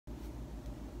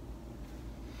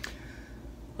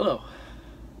Hello.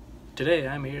 Today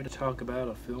I'm here to talk about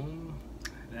a film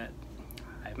that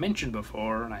I mentioned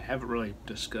before and I haven't really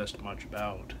discussed much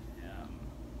about.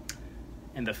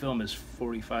 And the film is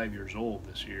 45 years old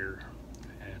this year.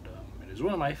 And it is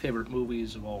one of my favorite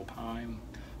movies of all time.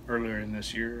 Earlier in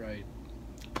this year I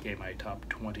gave my top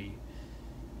 20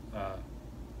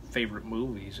 favorite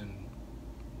movies, and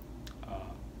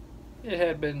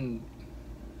it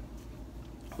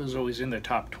was always in the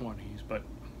top 20s, but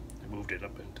I moved it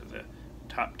up into the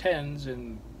top 10s,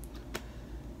 and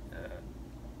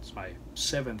it's my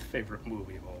 7th favorite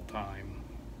movie of all time,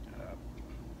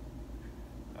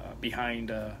 behind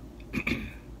the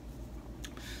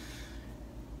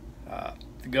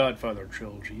Godfather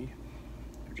trilogy,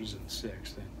 which is in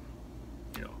 6th, and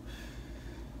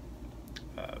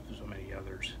there's so many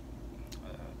others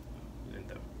in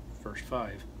the first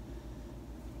 5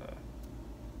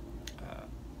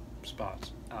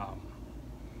 spots,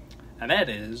 and that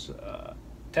is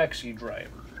Taxi Driver.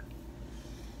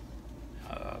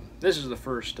 This is the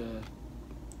first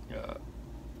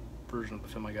version of the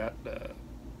film I got, the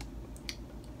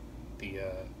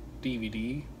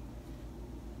DVD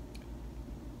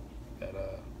that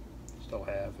I still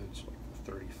have. It's like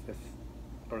the 35th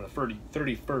or the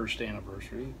 31st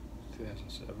anniversary,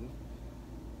 2007.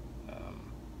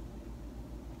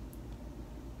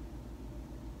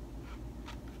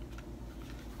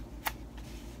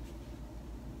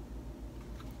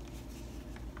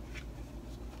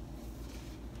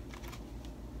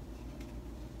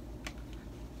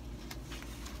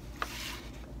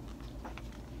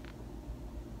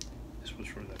 This was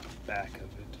for the back of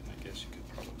it, and I guess you could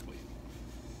probably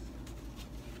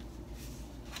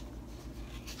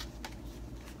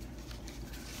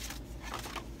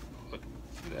put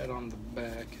that on the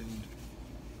back and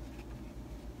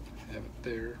have it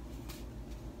there.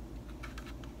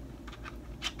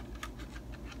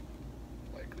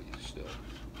 Likely still.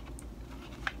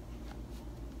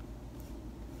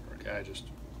 Okay, I just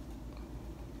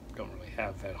don't really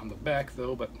have that on the back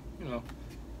though, but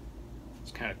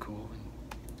it's kind of cool and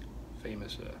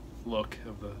famous look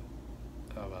of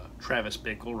Travis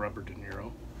Bickle, Robert De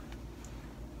Niro.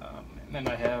 And then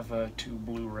I have 2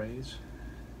 Blu-rays.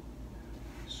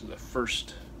 This is the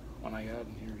first one I got,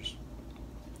 and here's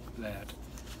that.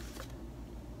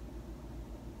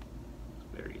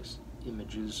 Various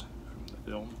images from the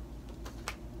film.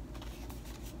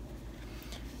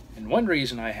 And one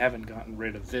reason I haven't gotten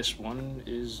rid of this one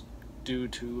is due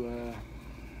to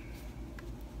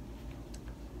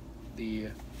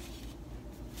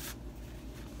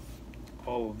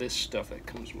all of this stuff that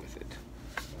comes with it.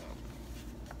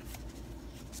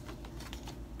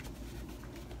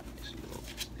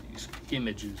 These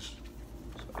images.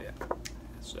 So yeah,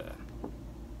 it's a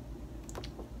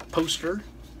poster,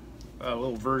 a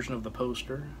little version of the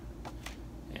poster,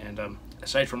 and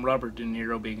aside from Robert De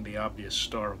Niro being the obvious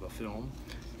star of the film,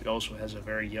 it also has a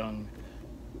very young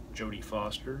Jodie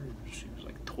Foster. She was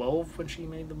like 12 when she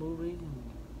made the movie.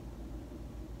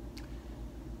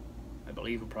 I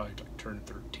believe it probably turned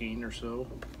 13 or so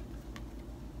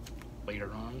later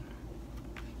on.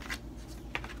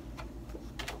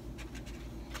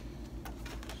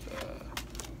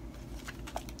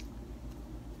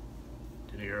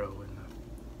 De Niro in the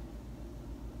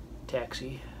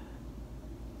taxi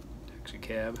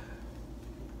cab.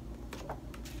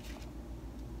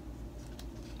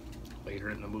 Later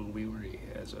in the movie, where he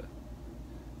has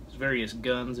his various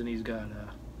guns, and he's got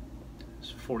his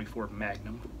 44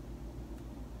 Magnum.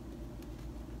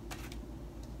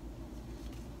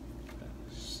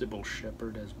 Sybil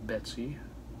Shepherd as Betsy.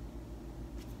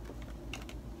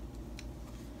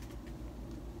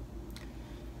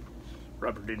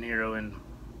 Robert De Niro and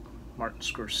Martin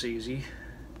Scorsese.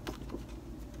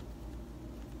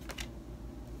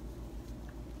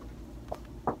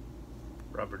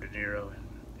 Robert De Niro and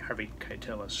Harvey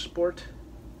Keitel as Sport.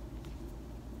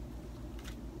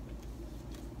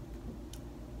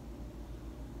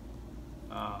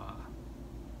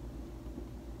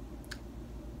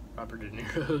 Robert De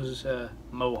Niro's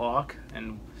mohawk,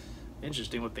 and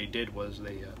interesting what they did was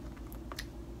they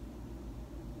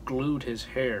glued his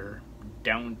hair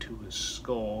down to his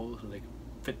skull so they could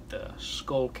fit the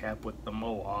skull cap with the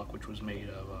mohawk, which was made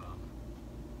of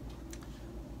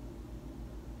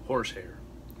horsehair,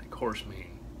 like horse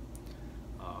mane,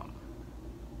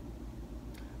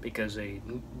 because they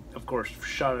of course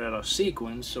shot it out of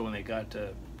sequence, so when they got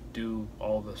to do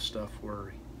all the stuff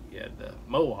where he had the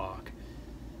mohawk,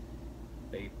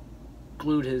 they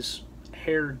glued his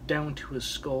hair down to his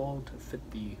skull to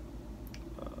fit the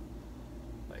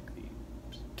like the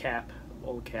cap, the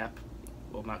old cap.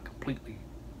 Well, not completely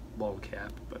bald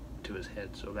cap, but to his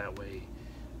head, so that way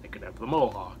they could have the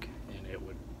mohawk, and it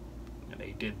would. And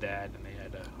they did that, and they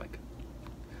had to like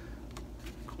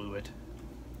glue it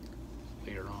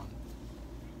later on.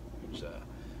 There's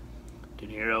De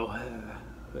Niro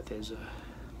with his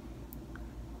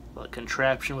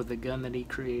contraption with the gun that he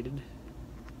created,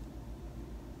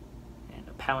 and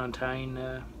a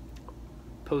Palatine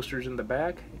posters in the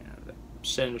back. You know, the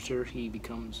senator he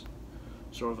becomes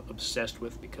sort of obsessed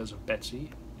with because of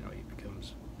Betsy. You know, he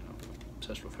becomes, you know,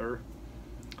 obsessed with her.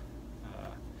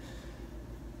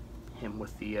 Him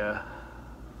with the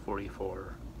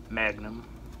 44 Magnum.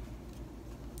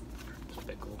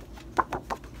 Speckle.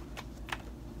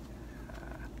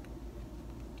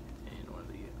 And one of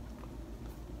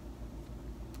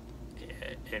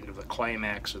the end of the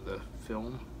climax of the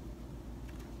film.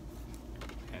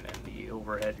 And then the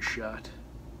overhead shot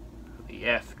of the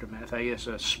aftermath. I guess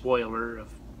a spoiler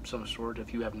of some sort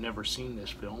if you have never seen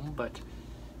this film, but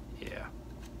yeah.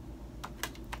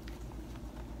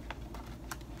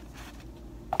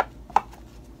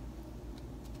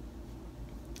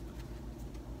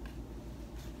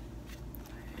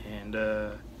 And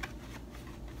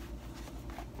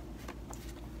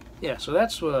yeah, so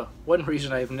that's one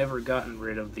reason I've never gotten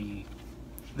rid of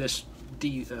this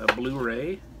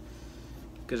Blu-ray,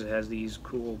 because it has these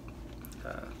cool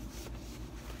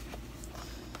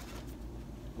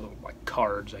little like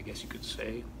cards, I guess you could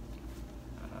say,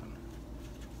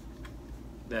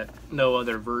 that no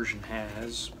other version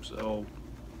has. So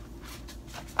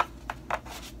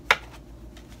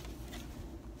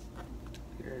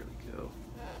there we go.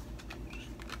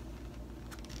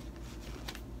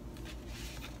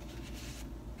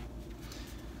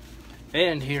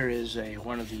 And here is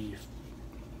one of the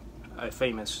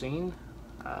famous scene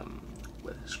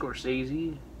with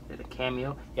Scorsese in a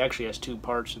cameo. He actually has two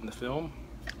parts in the film,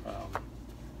 which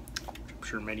I'm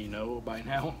sure many know by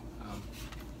now.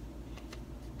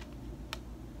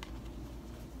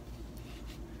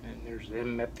 And there's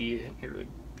them at the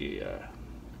Be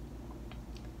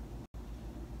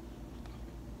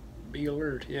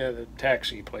Alert, yeah, the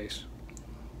taxi place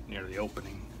near the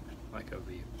opening, like of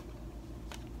the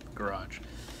garage.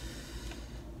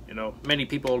 You know, many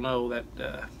people know that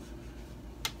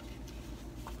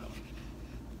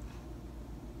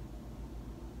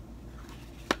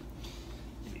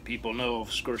many people know of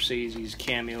Scorsese's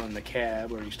cameo in The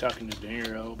Cab, where he's talking to De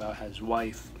Niro about his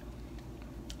wife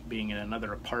being in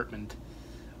another apartment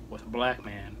with a black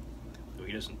man. So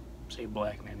he doesn't say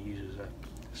black man, he uses a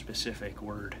specific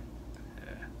word,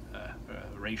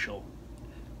 racial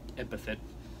epithet,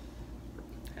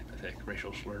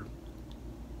 racial slur.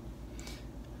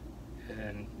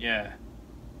 And yeah,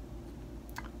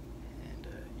 and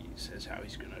he says how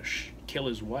he's gonna kill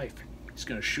his wife. He's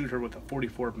gonna shoot her with a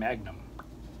 44 Magnum.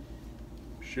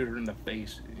 Shoot her in the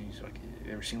face. And he's like,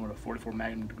 "You ever seen what a 44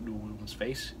 Magnum can do to a woman's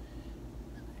face?"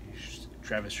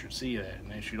 Travis should see that,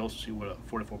 and they should also see what a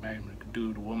 44 Magnum can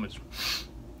do to a woman's,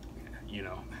 you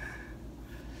know.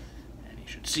 And he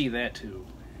should see that too.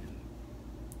 And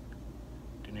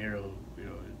De Niro, you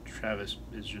know, Travis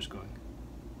is just going.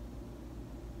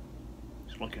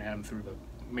 He's looking at him through the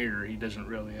mirror. He doesn't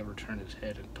really ever turn his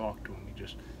head and talk to him. He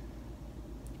just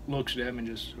looks at him and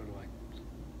just sort of like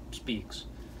speaks.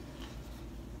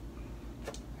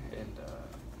 And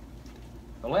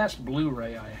the last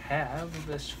Blu-ray I have of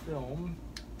this film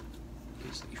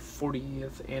is the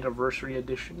 40th anniversary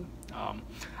edition.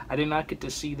 I did not get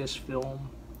to see this film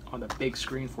on the big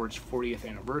screen for its 40th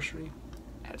anniversary.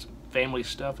 I had some family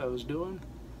stuff I was doing.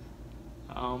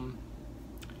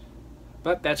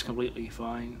 But that's completely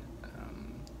fine.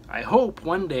 I hope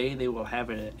one day they will have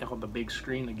it on the big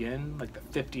screen again, like the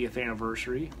 50th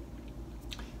anniversary.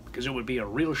 Because it would be a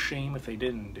real shame if they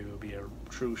didn't. It would be a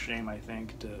true shame, I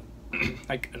think, to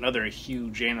like another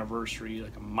huge anniversary,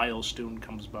 like a milestone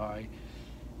comes by,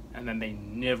 and then they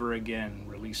never again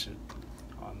release it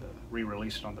on the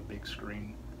re-release it on the big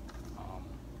screen.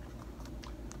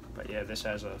 But yeah, this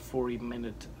has a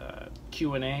 40-minute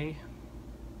Q&A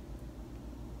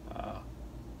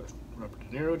with Robert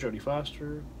De Niro, Jodie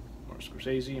Foster, Martin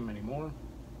Scorsese, and many more.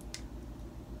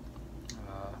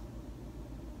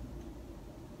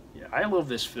 Yeah, I love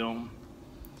this film.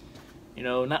 You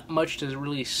know, not much to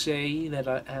really say that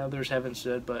others haven't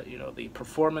said, but, you know, the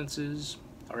performances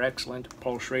are excellent.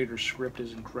 Paul Schrader's script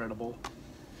is incredible.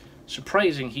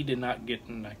 Surprising he did not get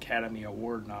an Academy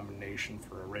Award nomination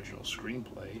for original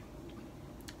screenplay.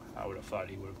 I would have thought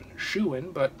he would have been a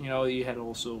shoo-in, but, you know, you had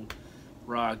also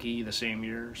Rocky the same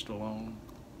year, Stallone.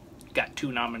 Got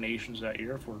 2 nominations that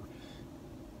year for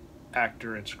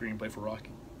actor and screenplay for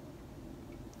Rocky.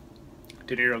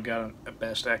 De Niro got a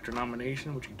Best Actor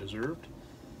nomination, which he deserved.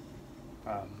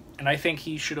 And I think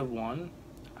he should have won.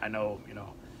 I know,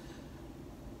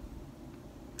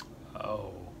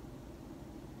 oh,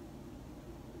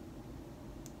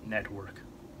 Network.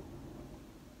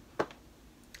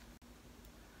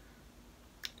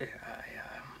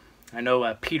 I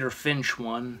know Peter Finch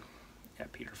won. Yeah,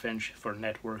 Peter Finch for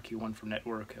Network. He won for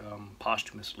Network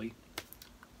posthumously.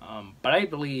 But I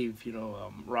believe,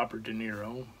 Robert De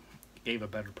Niro gave a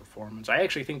better performance. I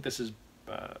actually think this is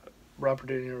Robert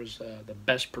De Niro's the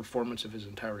best performance of his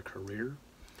entire career.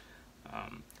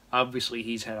 Obviously,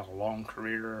 he's had a long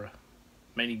career,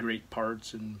 many great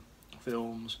parts in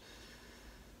films.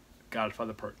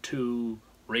 Godfather Part 2,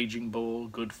 Raging Bull,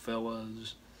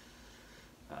 Goodfellas.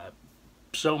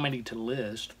 So many to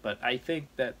list, but I think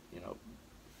that,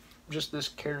 just this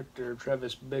character,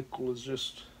 Travis Bickle, is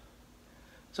just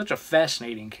such a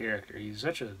fascinating character. He's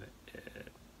such an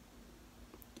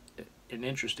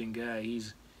interesting guy.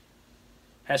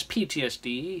 Has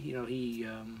PTSD. He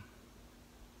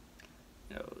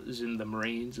is in the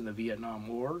Marines in the Vietnam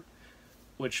War,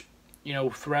 which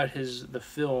throughout the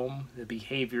film, the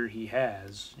behavior he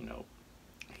has,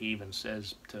 he even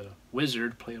says to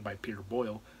Wizard, played by Peter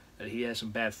Boyle, that he has some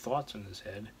bad thoughts in his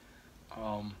head.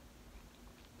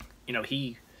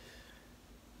 He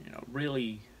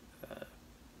really,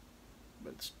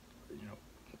 it's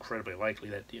incredibly likely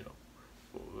that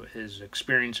his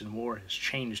experience in war has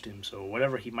changed him. So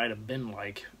whatever he might have been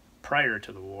like prior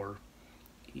to the war,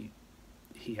 he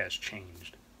has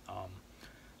changed.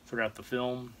 Throughout the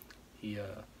film, he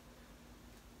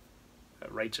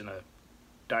writes in a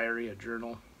diary, a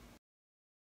journal.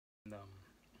 And,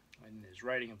 in his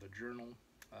writing of the journal,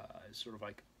 is sort of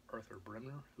like Arthur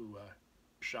Bremner, who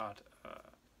shot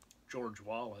George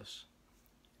Wallace.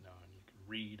 And you can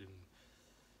read in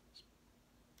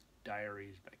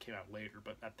diaries that came out later,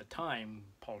 but at the time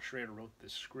Paul Schrader wrote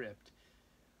this script,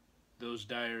 those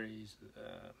diaries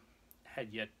had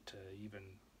yet to even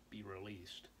be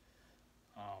released.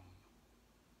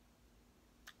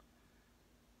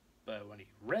 But when he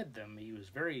read them, he was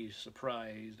very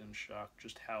surprised and shocked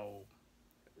just how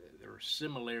there were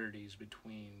similarities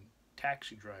between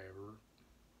Taxi Driver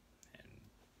and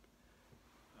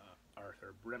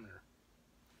Arthur Bremner.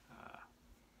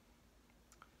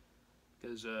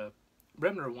 Because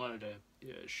Bremner wanted to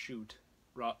shoot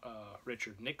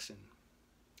Richard Nixon,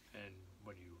 and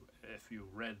if you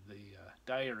read the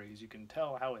diaries, you can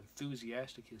tell how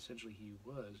enthusiastic essentially he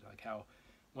was. Like how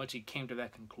once he came to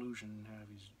that conclusion,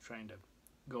 he's trying to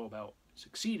go about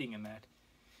succeeding in that.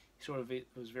 He sort of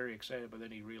was very excited, but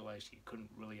then he realized he couldn't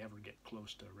really ever get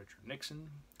close to Richard Nixon,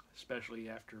 especially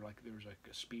after there was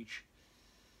a speech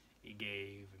he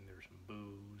gave, and there were some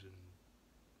boos, and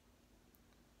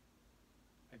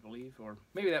I believe, or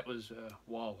maybe that was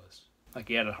Wallace.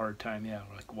 He had a hard time,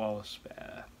 Wallace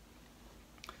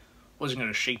wasn't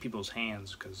going to shake people's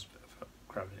hands because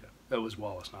that was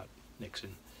Wallace, not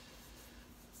Nixon.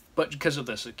 But because of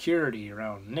the security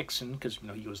around Nixon, because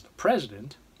he was the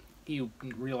president, he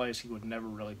realized he would never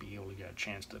really be able to get a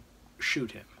chance to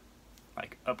shoot him,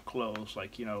 up close.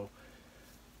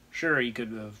 Sure, he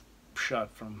could have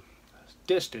shot from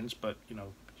distance, but you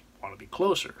want to be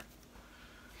closer.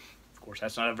 Of course,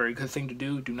 that's not a very good thing to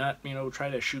do. Do not, try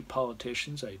to shoot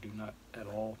politicians. I do not at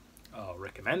all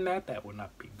recommend that. That would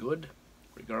not be good,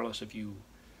 regardless if you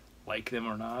like them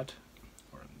or not.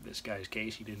 Or in this guy's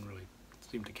case, he didn't really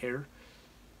seem to care.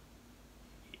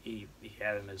 He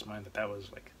had in his mind that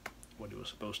was what he was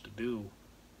supposed to do.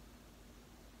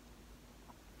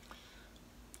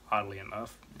 Oddly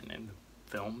enough, and in the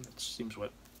film, it seems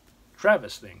what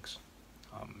Travis thinks.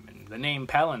 And the name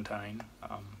Palantine,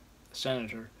 the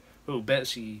senator, who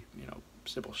Betsy,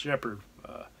 Sybil Shepherd,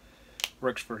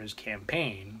 works for his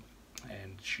campaign,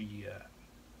 and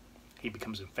he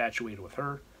becomes infatuated with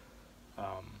her.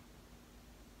 But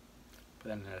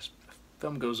then as the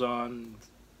film goes on,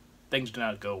 things do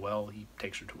not go well. He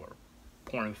takes her to a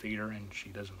porn theater, and she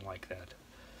doesn't like that.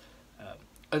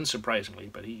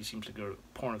 Unsurprisingly, but he seems to go to the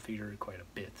porn theater quite a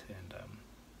bit,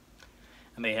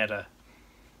 and they had to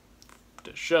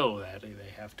show that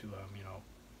they have to,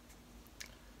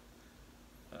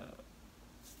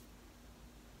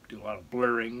 do a lot of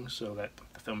blurring so that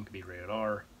the film can be rated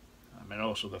R, and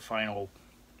also the final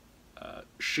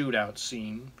shootout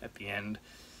scene at the end.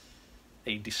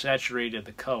 They desaturated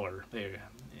the color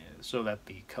so that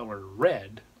the color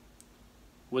red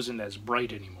wasn't as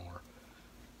bright anymore.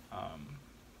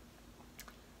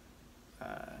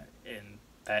 And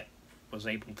that was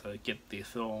able to get the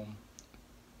film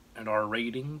an R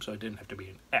rating, so it didn't have to be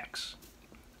an X.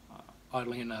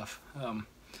 Oddly enough.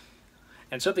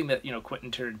 And something that, Quentin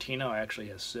Tarantino actually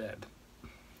has said,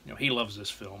 he loves this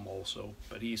film also,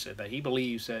 but he said that he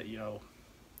believes that,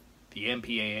 the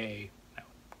MPAA,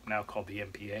 now called the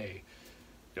MPA,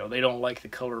 they don't like the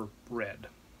color red.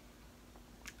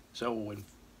 So when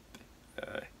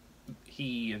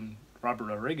he and Robert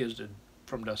Rodriguez did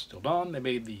From Dusk Till Dawn, they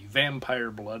made the vampire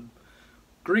blood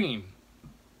green.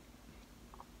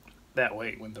 That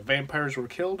way, when the vampires were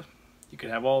killed, you could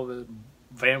have all the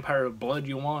vampire blood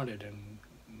you wanted, and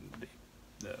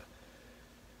the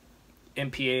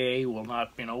MPAA will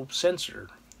not, censor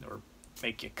or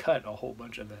make you cut a whole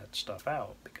bunch of that stuff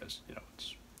out, because,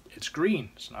 it's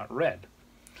green, it's not red.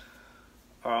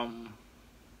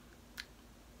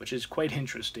 Which is quite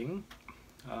interesting.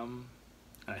 And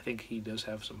I think he does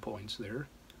have some points there.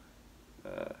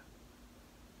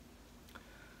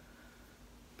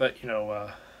 But,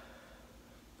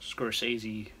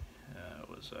 Scorsese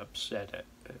was upset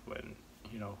when,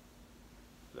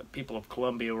 the people of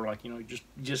Colombia were like,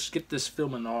 just get this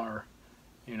film in R.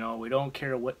 We don't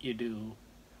care what you do,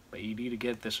 but you need to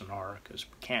get this in R, because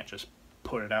we can't just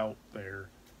put it out there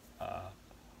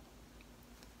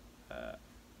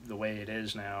the way it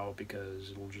is now, because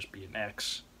it'll just be an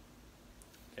X.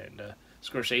 And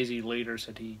Scorsese later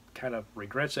said he kind of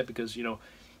regrets that, because,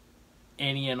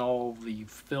 any and all the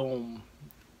film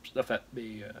stuff that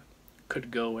they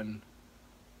could go and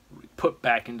put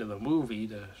back into the movie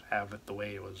to have it the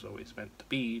way it was always meant to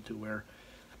be, to where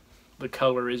the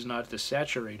color is not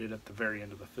desaturated at the very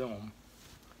end of the film.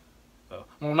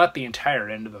 Well, not the entire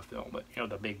end of the film, but,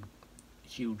 the big,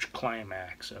 huge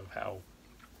climax of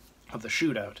the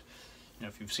shootout.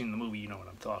 If you've seen the movie, you know what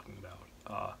I'm talking about.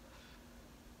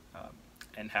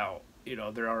 And how,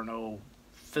 there are no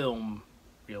film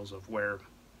reels of where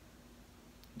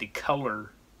the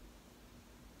color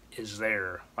is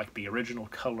there, like the original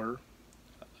color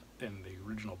and the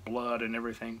original blood and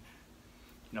everything.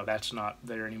 That's not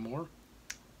there anymore.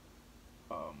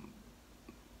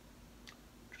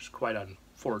 Just quite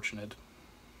unfortunate.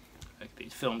 Like, the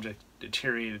film just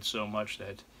deteriorated so much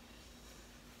that,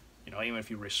 even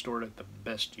if you restored it the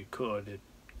best you could,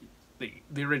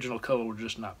 the original color would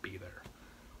just not be there.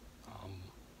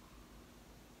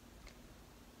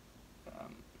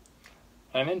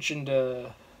 I mentioned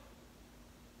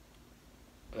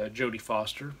Jodie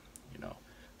Foster,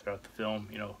 throughout the film,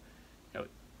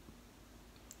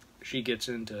 she gets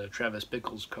into Travis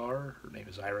Bickle's car. Her name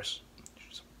is Iris.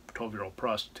 She's a 12-year-old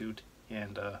prostitute,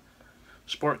 and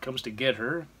Sport comes to get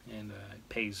her, and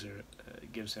pays her,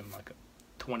 gives him like a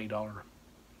 $20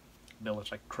 bill.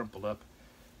 It's like crumpled up,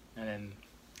 and then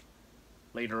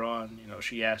later on,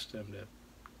 she asked him to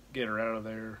get her out of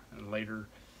there, and later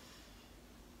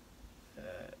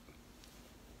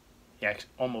he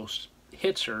almost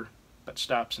hits her, but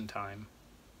stops in time,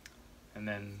 and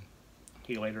then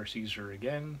he later sees her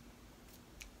again,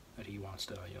 that he wants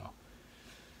to,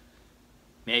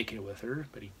 make it with her,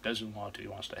 but he doesn't want to. He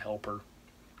wants to help her,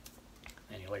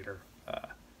 and he later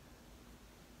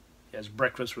he has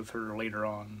breakfast with her later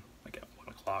on, like at 1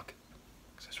 o'clock.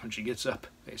 That's when she gets up,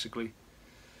 basically,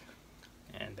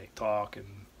 and they talk,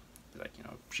 and like,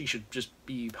 she should just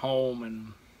be home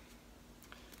and,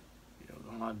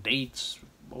 on dates,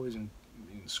 always in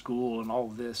school and all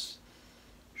of this.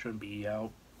 Shouldn't be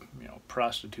out,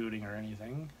 prostituting or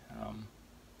anything.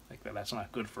 Like that's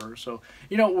not good for her. So,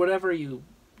 whatever you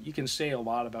can say a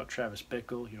lot about Travis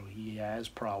Bickle, he has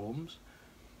problems.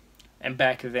 And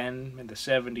back then, in the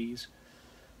 70s,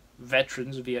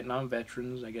 veterans, Vietnam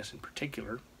veterans, I guess in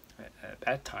particular, at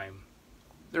that time,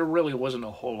 there really wasn't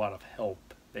a whole lot of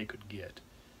help they could get.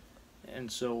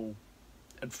 And so,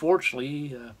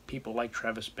 unfortunately, people like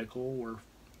Travis Bickle were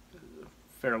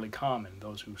fairly common.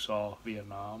 Those who saw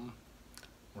Vietnam,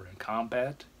 were in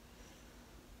combat,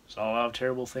 saw a lot of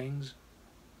terrible things,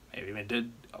 maybe even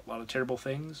did a lot of terrible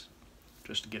things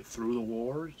just to get through the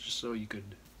war, just so you could,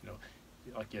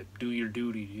 do your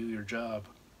duty, do your job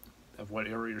of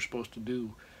whatever you're supposed to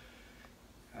do.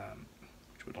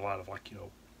 Which would a lot of,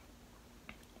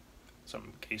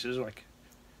 some cases,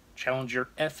 challenge your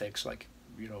ethics,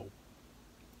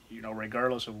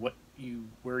 regardless of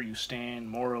where you stand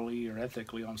morally or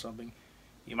ethically on something,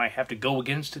 you might have to go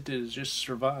against it to just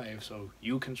survive, so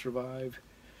you can survive,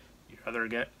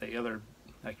 the other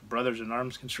brothers in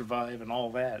arms can survive, and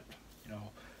all that, and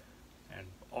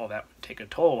all that would take a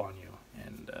toll on you,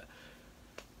 and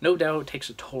no doubt it takes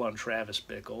a toll on Travis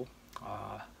Bickle,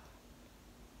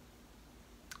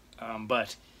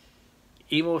 but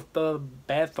even with the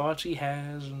bad thoughts he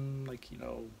has, and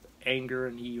anger,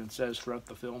 and he even says throughout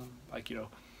the film,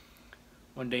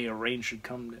 one day a rain should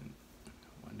come and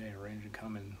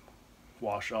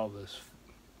wash all this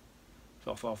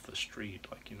fell off the street,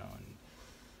 like, you know, and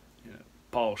you know,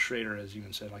 Paul Schrader has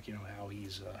even said, like, you know, how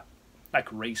he's like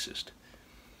racist,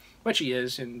 which he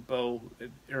is. In Bo,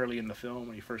 early in the film,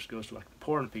 when he first goes to like the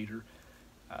porn theater,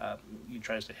 he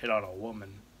tries to hit on a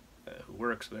woman who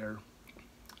works there,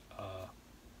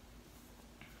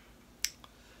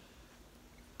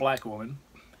 black woman,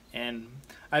 and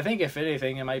I think if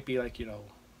anything, it might be like, you know,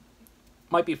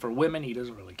 might be for women. He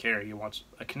doesn't really care. He wants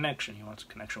a connection. He wants a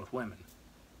connection with women,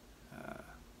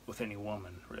 with any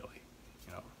woman, really.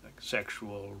 You know, like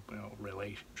sexual, you know,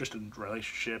 just a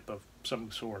relationship of some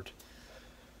sort.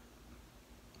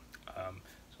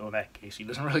 So in that case, he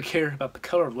doesn't really care about the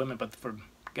color of women, but for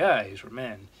guys, for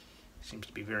men, he seems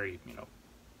to be very, you know,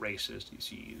 racist. You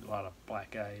see a lot of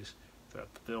black guys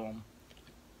throughout the film,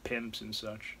 pimps and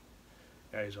such,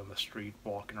 guys on the street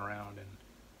walking around,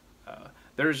 and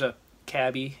there's a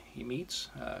cabbie he meets,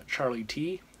 Charlie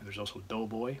T, and there's also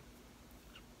Doughboy.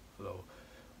 So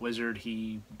Wizard,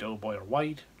 Doughboy are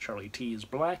white, Charlie T is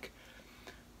black.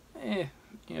 You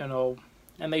know,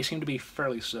 and they seem to be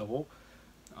fairly civil.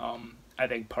 I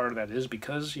think part of that is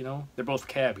because, you know, they're both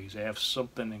cabbies. They have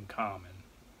something in common.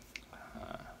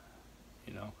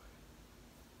 You know,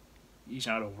 he's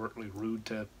not overtly rude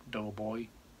to Doughboy.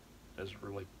 Doesn't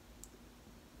really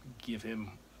give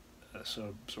him a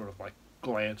sort of like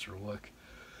glance or look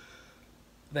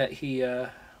that he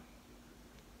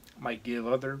might give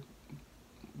other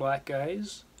black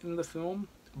guys in the film.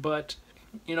 But,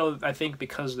 you know, I think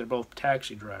because they're both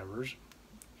taxi drivers,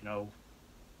 you know,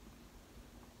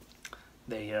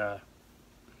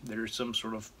 there's some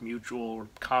sort of mutual or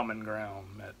common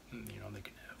ground that, you know, they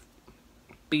can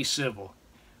be civil,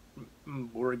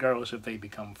 regardless if they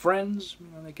become friends. You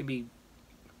know, they can be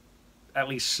at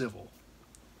least civil.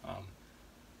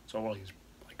 So while he's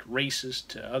like racist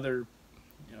to other,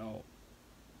 you know,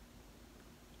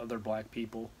 other black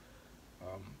people,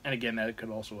 and again, that could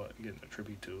also again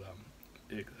attribute to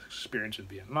the experience in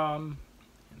Vietnam.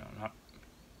 You know, not,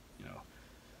 you know,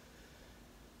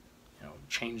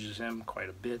 changes him quite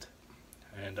a bit,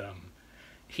 and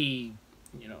he,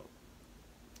 you know,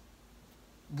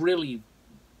 really,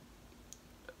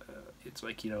 it's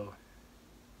like, you know,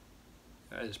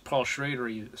 as Paul Schrader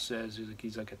says,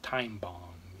 he's like a time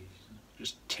bomb. He's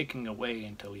just ticking away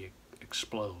until he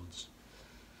explodes.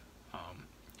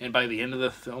 And by the end of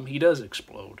the film, he does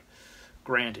explode.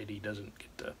 Granted, he doesn't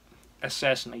get to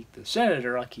assassinate the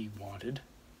senator like he wanted,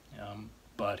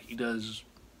 but he does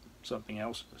something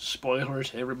else. Spoiler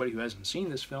to everybody who hasn't seen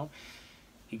this film: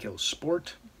 he kills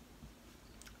Sport,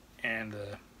 and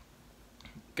the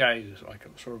guy is like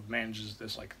sort of manages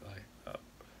this like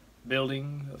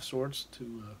building of sorts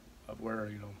to of where,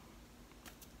 you know,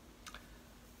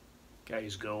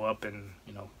 guys go up and,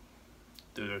 you know,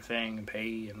 do their thing and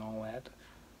pay and all that,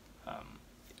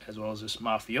 as well as this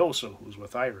mafioso who's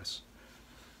with Iris.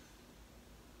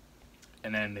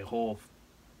 And then the whole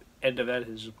end of that,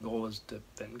 his goal is to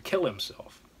then kill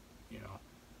himself, you know,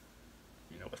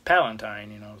 with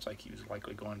Palantine. You know, it's like he was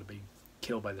likely going to be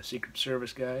killed by the Secret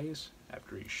Service guys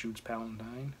after he shoots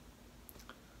Palantine.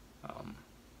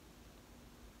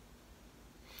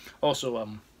 Also,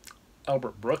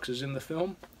 Albert Brooks is in the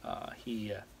film.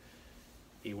 He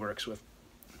works with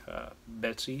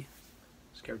Betsy.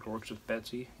 His character works with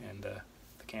Betsy and the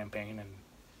campaign, and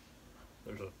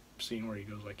there's a scene where he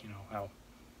goes like, you know, how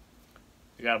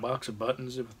you got a box of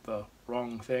buttons with the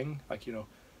wrong thing, like, you know,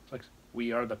 it's like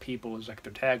 "We are the people" is like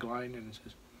their tagline, and it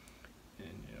says,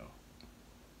 and, you know,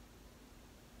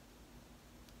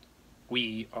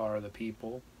 "We are the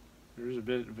people." There's a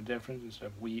bit of a difference. It's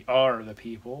of "We are the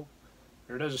people."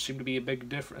 There doesn't seem to be a big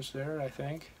difference there, I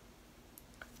think.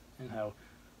 And how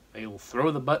they will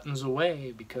throw the buttons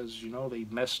away because, you know, they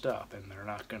messed up and they're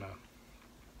not gonna,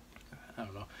 I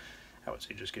don't know, I would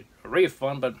say just get a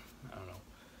refund, but I don't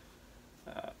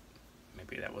know.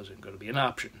 Maybe that wasn't going to be an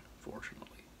option,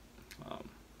 fortunately,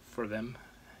 for them.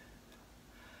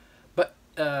 But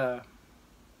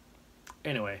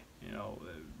anyway, you know,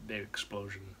 the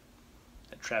explosion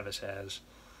that Travis has,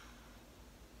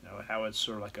 you know, how it's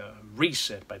sort of like a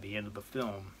reset by the end of the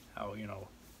film. How, you know,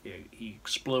 he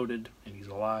exploded and he's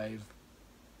alive.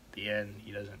 At the end,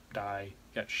 he doesn't die.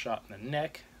 He got shot in the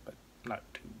neck, but not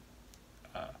too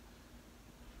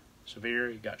severe.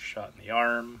 He got shot in the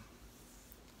arm.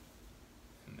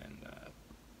 And then,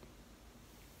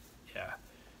 yeah,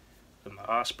 in the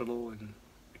hospital and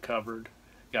recovered.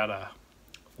 Got a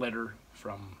letter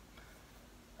from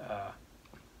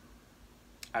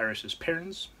Iris's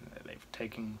parents.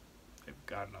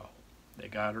 They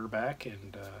got her back,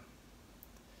 and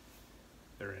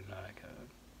they're in like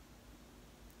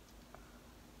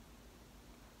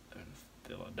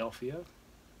Philadelphia,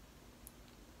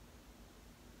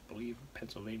 I believe,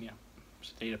 Pennsylvania,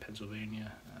 state of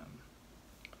Pennsylvania,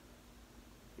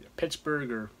 either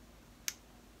Pittsburgh or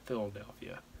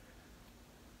Philadelphia.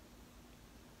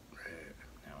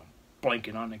 Now,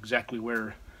 blanking on exactly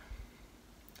where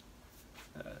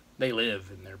they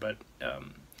live in there, but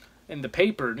in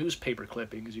the newspaper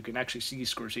clippings, you can actually see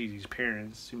Scorsese's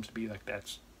parents. Seems to be like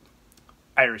that's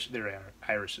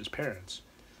Iris's parents,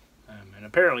 and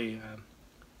apparently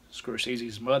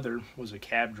Scorsese's mother was a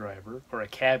cab driver, or a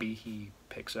cabbie he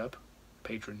picks up,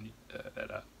 patron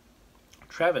that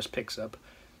Travis picks up,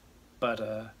 but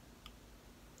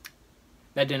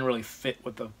that didn't really fit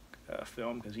with the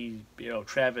film, because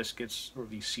Travis gets sort of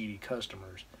these seedy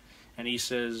customers, and he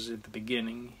says at the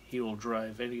beginning he will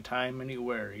drive anytime,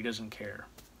 anywhere. He doesn't care,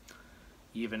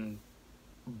 even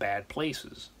bad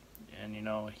places, and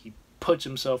he puts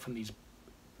himself in these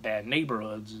bad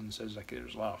neighborhoods and says like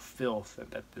there's a lot of filth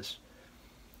that this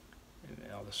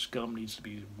the scum needs to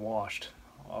be washed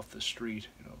off the street,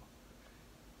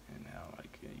 and now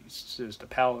like he says to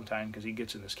Palatine, because he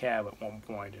gets in this cab at one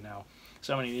point, and now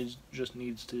somebody just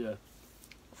needs to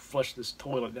flush this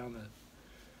toilet down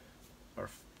or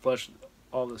flush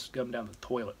all the scum down the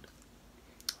toilet,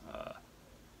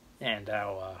 and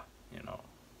how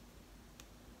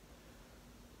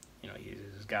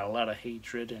he's got a lot of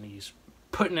hatred, and he's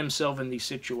putting himself in these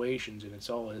situations, and it's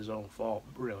all his own fault,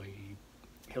 really.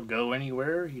 He'll go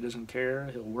anywhere. He doesn't care.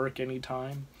 He'll work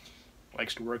anytime.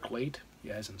 Likes to work late. He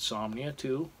has insomnia,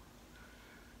 too.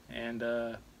 And,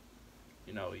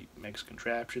 he makes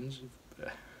contraptions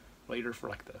later for,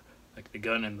 like the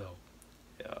gun in the,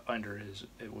 under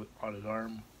on his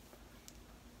arm,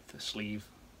 the sleeve,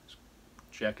 his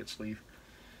jacket sleeve.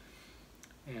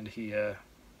 And he, of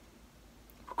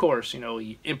course,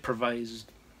 he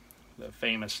improvised the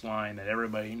famous line that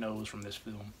everybody knows from this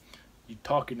film. You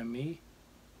talking to me?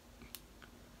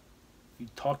 You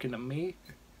talking to me?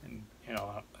 And,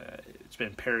 it's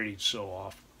been parodied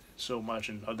so much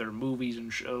in other movies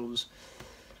and shows.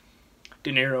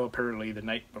 De Niro, apparently, the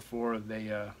night before,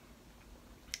 he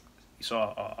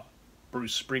saw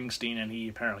Bruce Springsteen, and he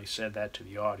apparently said that to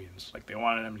the audience. Like, they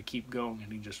wanted him to keep going,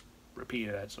 and he just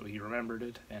repeated that, so he remembered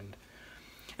it. And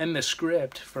in the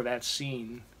script for that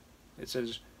scene, it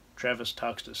says Travis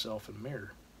talks to himself in the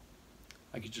mirror.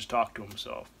 Like he just talked to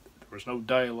himself. There was no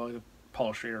dialogue that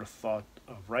Paul Schrader thought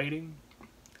of writing.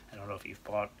 I don't know if he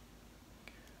thought,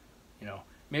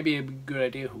 maybe it'd be a good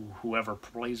idea whoever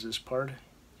plays this part,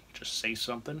 just say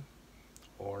something.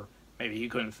 Or maybe he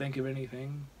couldn't think of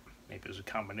anything. Maybe it was a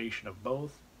combination of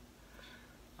both.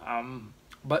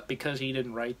 But because he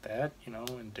didn't write that,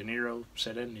 and De Niro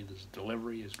said it, and his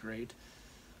delivery is great,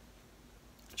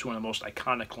 it's one of the most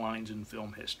iconic lines in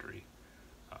film history.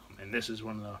 And this is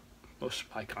one of the most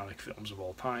iconic films of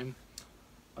all time.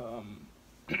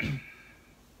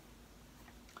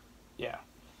 Yeah.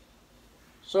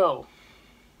 So,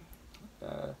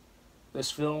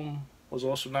 this film was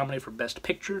also nominated for Best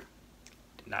Picture.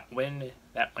 Did not win.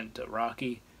 That went to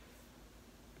Rocky.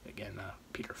 Again,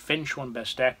 Peter Finch won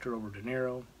Best Actor over De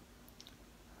Niro.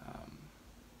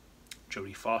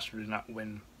 Jodie Foster did not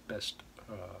win Best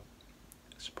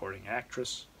Supporting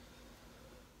Actress.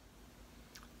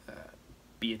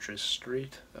 Beatrice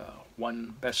Straight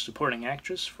won Best Supporting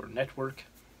Actress for Network.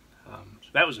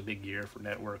 So that was a big year for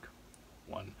Network.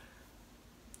 Won,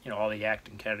 all the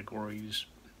acting categories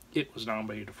it was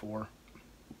nominated for.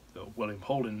 Though William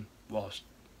Holden lost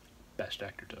Best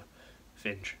Actor to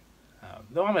Finch.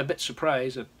 Though I'm a bit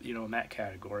surprised that, in that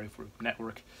category for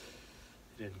Network,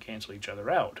 they didn't cancel each other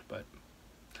out. But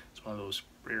it's one of those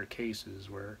rare cases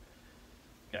where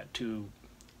you got two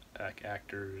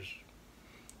actors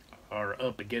are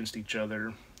up against each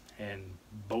other and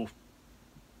both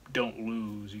don't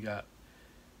lose. You got,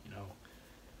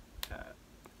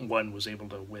 one was able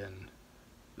to win,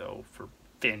 though for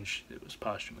Finch it was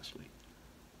posthumously.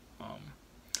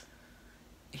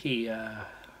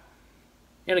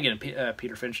 And again,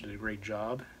 Peter Finch did a great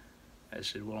job,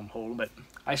 as did William Holden, but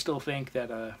I still think that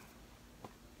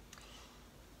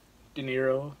De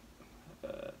Niro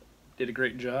did a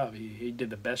great job. He did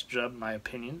the best job, in my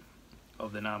opinion,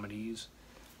 of the nominees.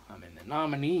 And the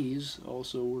nominees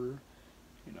also were,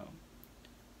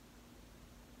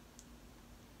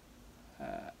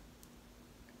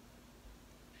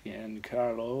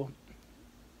 Giancarlo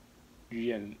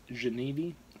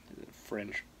Giannini,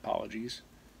 French, apologies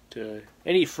to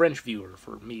any French viewer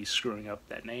for me screwing up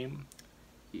that name.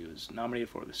 He was nominated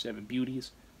for The Seven Beauties.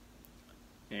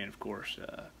 And, of course,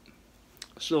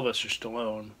 Sylvester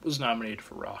Stallone was nominated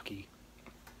for Rocky.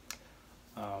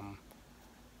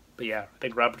 But yeah, I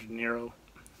think Robert De Niro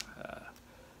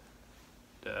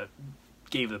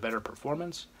gave the better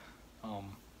performance.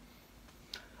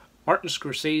 Martin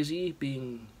Scorsese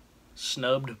being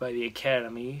snubbed by the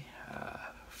Academy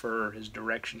for his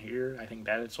direction here, I think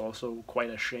that it's also quite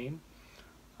a shame.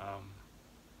 You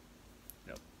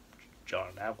know,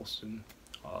 John Avildsen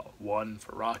won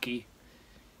for Rocky.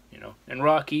 You know, and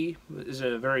Rocky is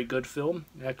a very good film,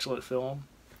 an excellent film.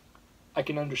 I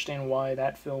can understand why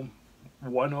that film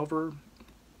won over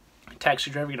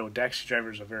Taxi Driver. You know, Taxi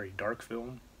Driver is a very dark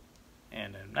film,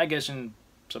 and I guess in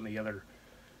some of the other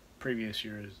previous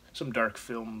years, some dark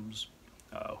films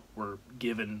were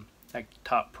given like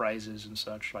top prizes and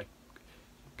such. Like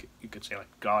you could say,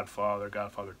 like Godfather,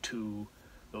 Godfather 2.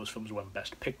 Those films won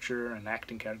Best Picture and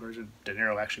acting categories. De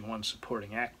Niro actually won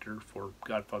Supporting Actor for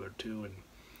Godfather 2, and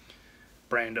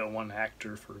Brando won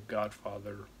Actor for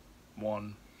Godfather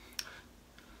 1.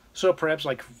 So perhaps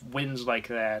like wins like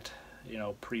that, you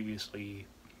know, previously,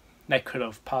 that could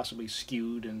have possibly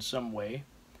skewed in some way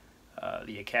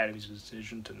the Academy's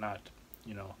decision to not,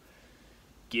 you know,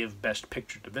 give Best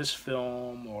Picture to this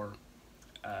film, or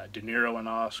De Niro an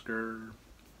Oscar.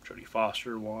 Jodie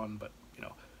Foster won, but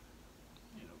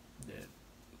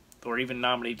or even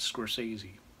nominate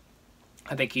Scorsese.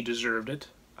 I think he deserved it,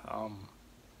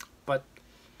 but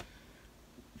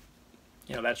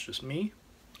you know, that's just me.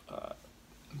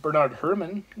 Bernard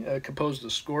Herrmann composed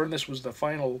the score, and this was the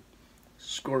final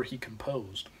score he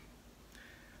composed.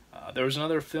 There was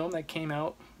another film that came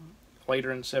out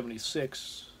later in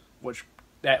 '76, which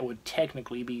that would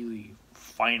technically be the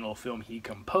final film he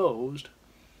composed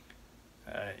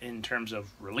in terms of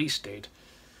release date.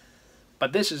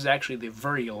 But this is actually the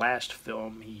very last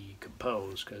film he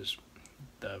composed, because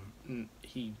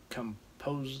he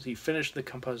finished the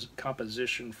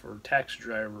composition for Taxi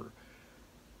Driver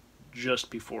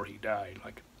just before he died.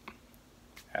 Like,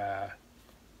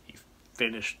 he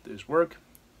finished his work.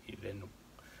 He then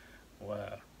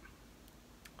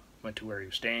went to where he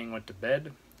was staying, went to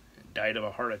bed, and died of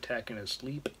a heart attack in his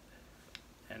sleep.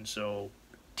 And so,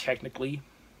 technically,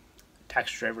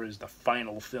 Taxi Driver is the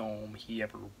final film he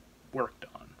ever worked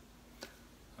on.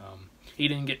 He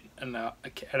didn't get an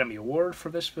Academy Award for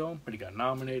this film, but he got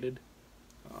nominated.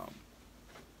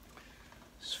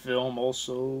 This film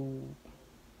also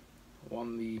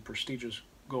won the prestigious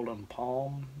Golden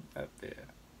Palm at the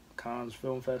Cannes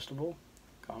Film Festival.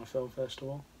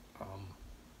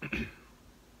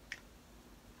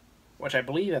 Which I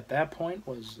believe at that point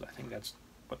was, I think that's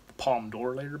what the Palme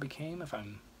d'Or later became, if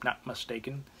I'm not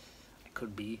mistaken. It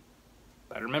could be.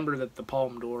 But I remember that the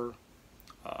Palme d'Or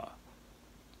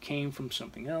came from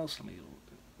something else.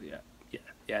 Yeah,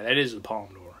 that is the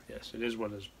Palme d'Or. Yes, it is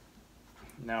what is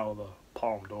now the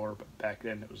Palme d'Or, but back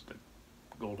then it was the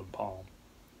Golden Palm.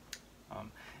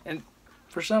 And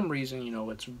for some reason, you know,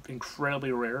 it's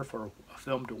incredibly rare for a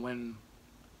film to win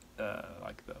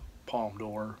like the Palme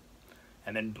d'Or,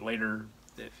 and then later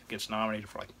if it gets nominated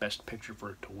for like Best Picture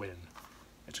for it to win.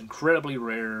 It's incredibly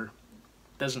rare.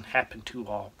 Doesn't happen too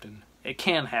often. It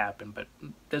can happen, but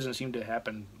it doesn't seem to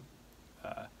happen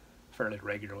fairly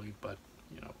regularly. But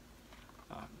you know,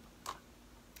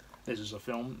 this is a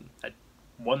film that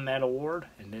won that award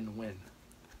and didn't win.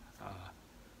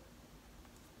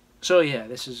 So yeah,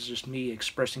 this is just me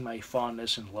expressing my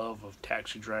fondness and love of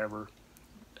Taxi Driver.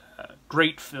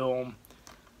 Great film.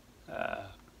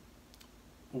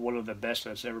 One of the best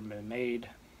that's ever been made.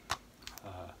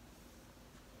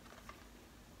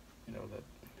 You know, the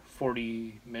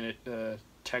 40-minute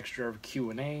Taxi Driver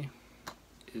Q&A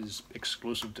is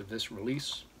exclusive to this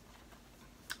release.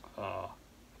 It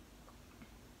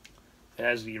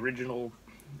has the original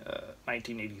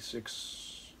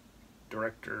 1986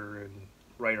 director and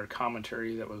writer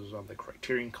commentary that was on the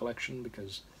Criterion Collection,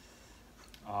 because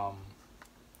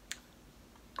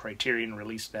Criterion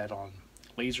released that on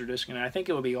Laserdisc, and I think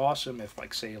it would be awesome if,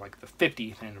 like, say, like the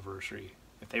 50th anniversary,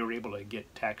 if they were able to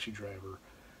get Taxi Driver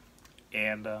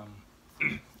and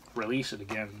release it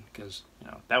again, because you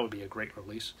know that would be a great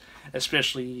release.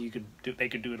 Especially they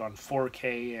could do it on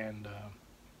 4K and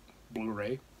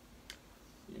Blu-ray.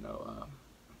 You know,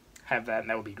 have that, and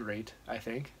that would be great. I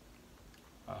think.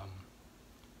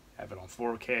 Have it on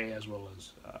 4K as well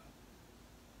as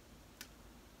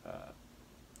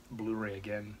Blu-ray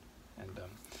again, and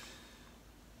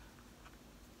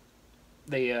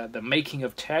the making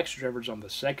of Taxi Drivers on the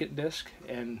second disc,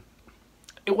 and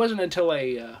it wasn't until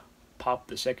I popped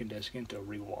the second disc in to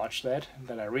rewatch that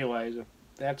I realized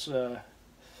that's a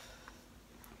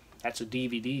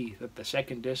DVD. That the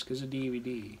second disc is a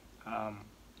DVD,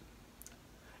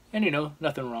 and you know,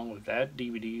 nothing wrong with that.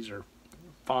 DVDs are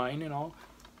fine and all,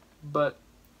 but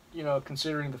you know,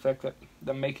 considering the fact that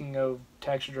the making of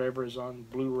Taxi Driver is on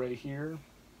Blu-ray here,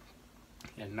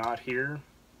 and not here.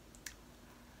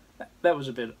 That was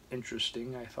a bit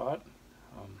interesting, I thought.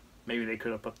 Maybe they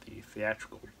could have put the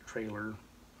theatrical trailer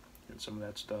and some of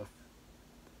that stuff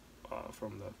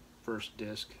from the first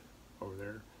disc over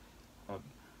there.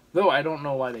 Though I don't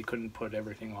know why they couldn't put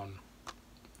everything on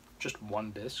just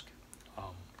one disc.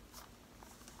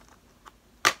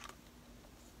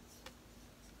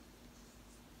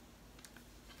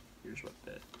 Here's what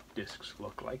the discs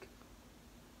look like.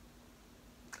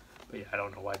 But yeah, I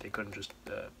don't know why they couldn't just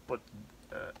put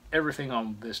everything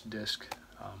on this disc.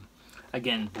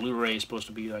 Again, Blu-ray is supposed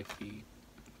to be like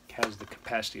has the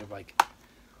capacity of like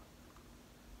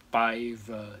 5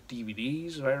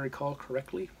 DVDs, if I recall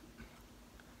correctly.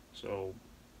 So,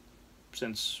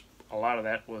 since a lot of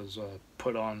that was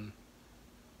put on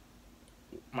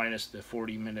minus the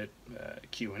 40-minute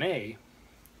Q&A,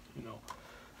 you know,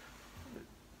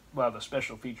 a lot of the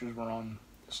special features were on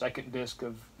the second disc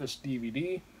of this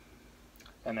DVD,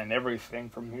 and then everything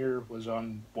from here was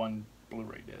on one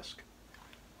Blu-ray disc.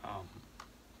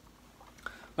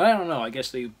 But I don't know, I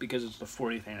guess because it's the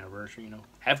 40th anniversary, you know,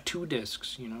 have 2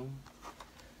 discs, you know.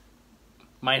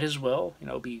 Might as well, you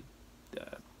know, be,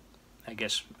 I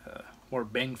guess, more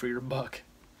bang for your buck.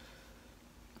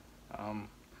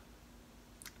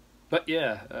 But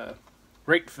yeah,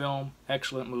 great film,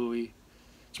 excellent movie.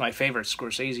 It's my favorite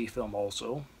Scorsese film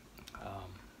also.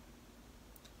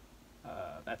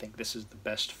 I think this is the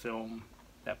best film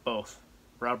that both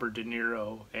Robert De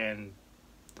Niro and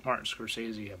Martin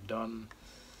Scorsese have done.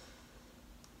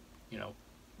 You know,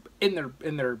 in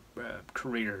their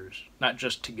careers, not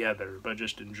just together, but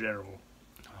just in general.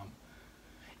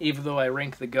 Even though I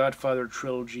rank the Godfather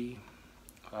trilogy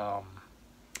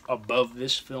above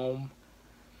this film,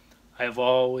 I've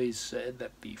always said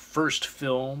that the first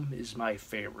film is my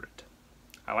favorite.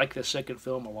 I like the second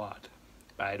film a lot,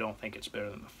 but I don't think it's better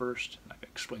than the first. I've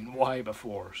explained why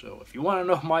before, so if you want to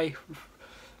know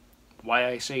why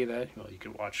I say that, well, you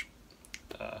can watch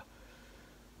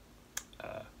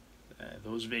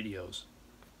those videos.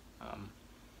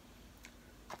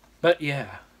 But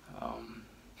yeah,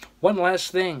 one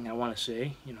last thing I want to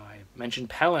say. You know, I mentioned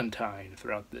Palantine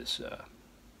throughout this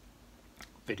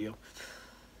video.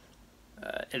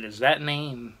 It is that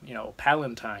name, you know,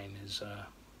 Palantine is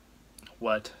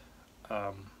what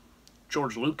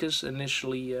George Lucas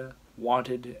initially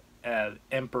wanted the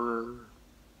Emperor's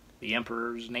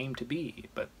name to be.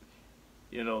 But,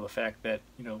 you know, the fact that,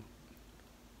 you know,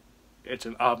 it's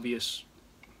an obvious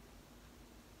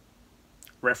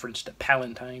reference to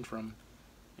Palantine from,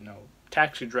 you know,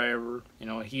 Taxi Driver. You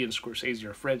know, he and Scorsese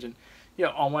are friends, and you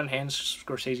know, on one hand,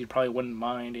 Scorsese probably wouldn't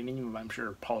mind, and even I'm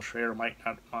sure Paul Schrader might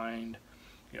not mind.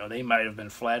 You know, they might have been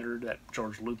flattered that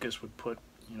George Lucas would put,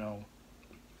 you know,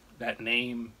 that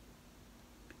name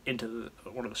into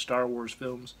one of the Star Wars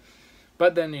films.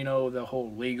 But then, you know, the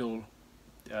whole legal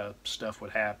stuff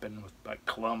would happen with like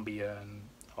Columbia and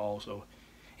also.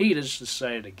 He just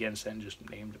decided against that and just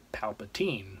named it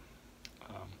Palpatine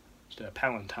instead of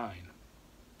Palantine.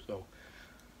 So,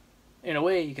 in a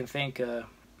way, you can thank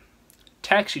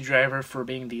Taxi Driver for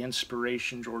being the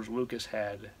inspiration George Lucas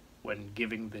had when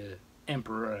giving the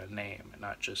Emperor a name, and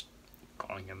not just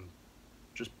calling him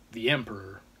just the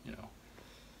Emperor, you know.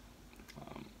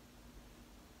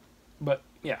 But,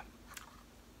 yeah.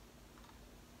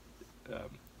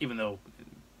 Even though,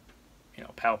 you know,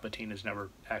 Palpatine is never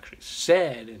actually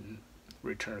said in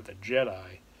Return of the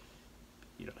Jedi,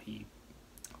 you know, he,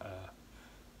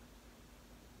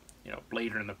 you know,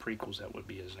 later in the prequels that would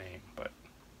be his name. But,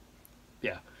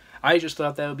 yeah, I just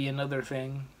thought that would be another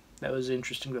thing that was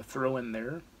interesting to throw in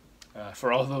there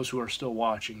for all those who are still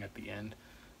watching at the end.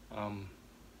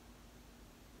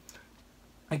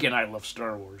 Again, I love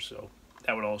Star Wars, so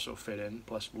that would also fit in.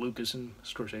 Plus, Lucas and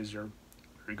Scorsese are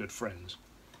very good friends.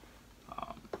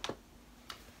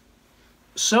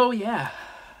 So, yeah,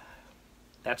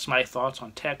 that's my thoughts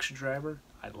on Taxi Driver.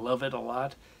 I love it a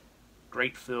lot.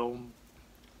 Great film.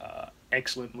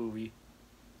 Excellent movie.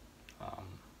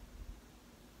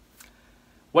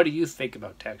 What do you think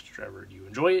about Taxi Driver? Do you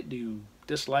enjoy it? Do you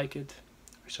dislike it?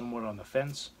 Are you somewhat on the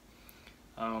fence?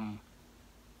 The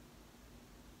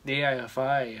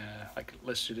AIFI like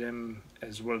listed him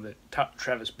as one of the top.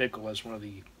 Travis Bickle as one of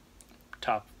the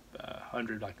top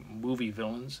 100 like movie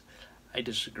villains. I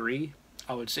disagree.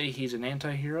 I would say he's an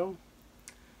anti-hero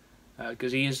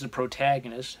because he is the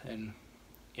protagonist, and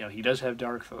you know, he does have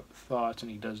dark thoughts,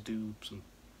 and he does do some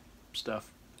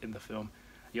stuff in the film.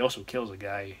 He also kills a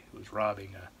guy who was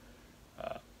robbing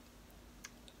a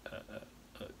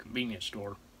convenience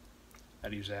store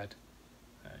that he was at.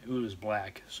 Who was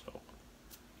black, so I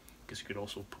guess you could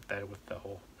also put that with the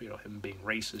whole, you know, him being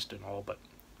racist and all. But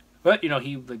But, you know,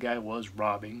 the guy was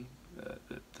robbing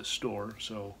the store,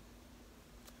 so...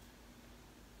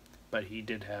 But he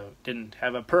didn't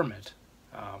have a permit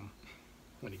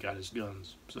when he got his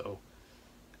guns, so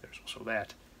there's also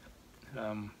that.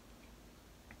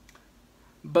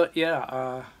 But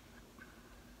yeah,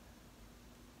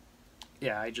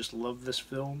 yeah, I just love this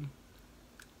film.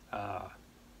 I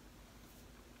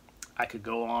could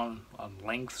go on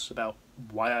lengths about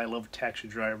why I love Taxi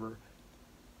Driver.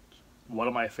 One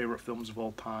of my favorite films of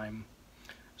all time.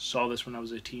 Saw this when I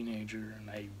was a teenager, and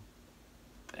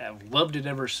I've loved it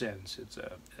ever since. It's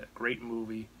a great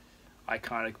movie,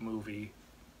 iconic movie,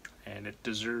 and it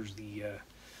deserves the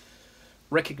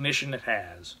recognition it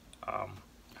has. I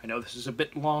know this is a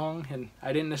bit long, and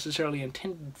I didn't necessarily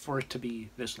intend for it to be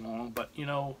this long, but, you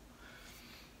know,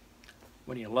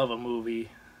 when you love a movie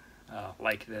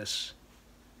like this,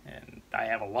 and I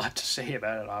have a lot to say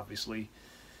about it, obviously,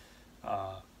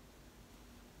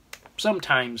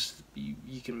 sometimes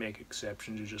you can make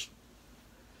exceptions. You just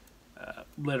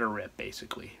let her rip,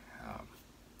 basically.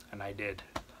 And I did.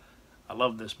 I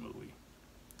love this movie.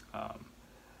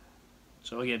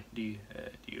 So again, do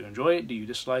you enjoy it? Do you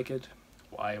dislike it?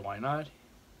 Why not?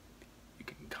 You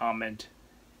can comment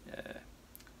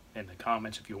in the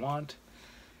comments if you want.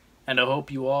 And I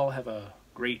hope you all have a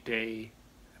great day,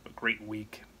 have a great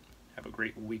week, have a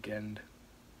great weekend.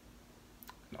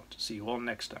 And I'll see you all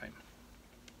next time.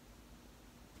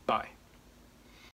 Bye.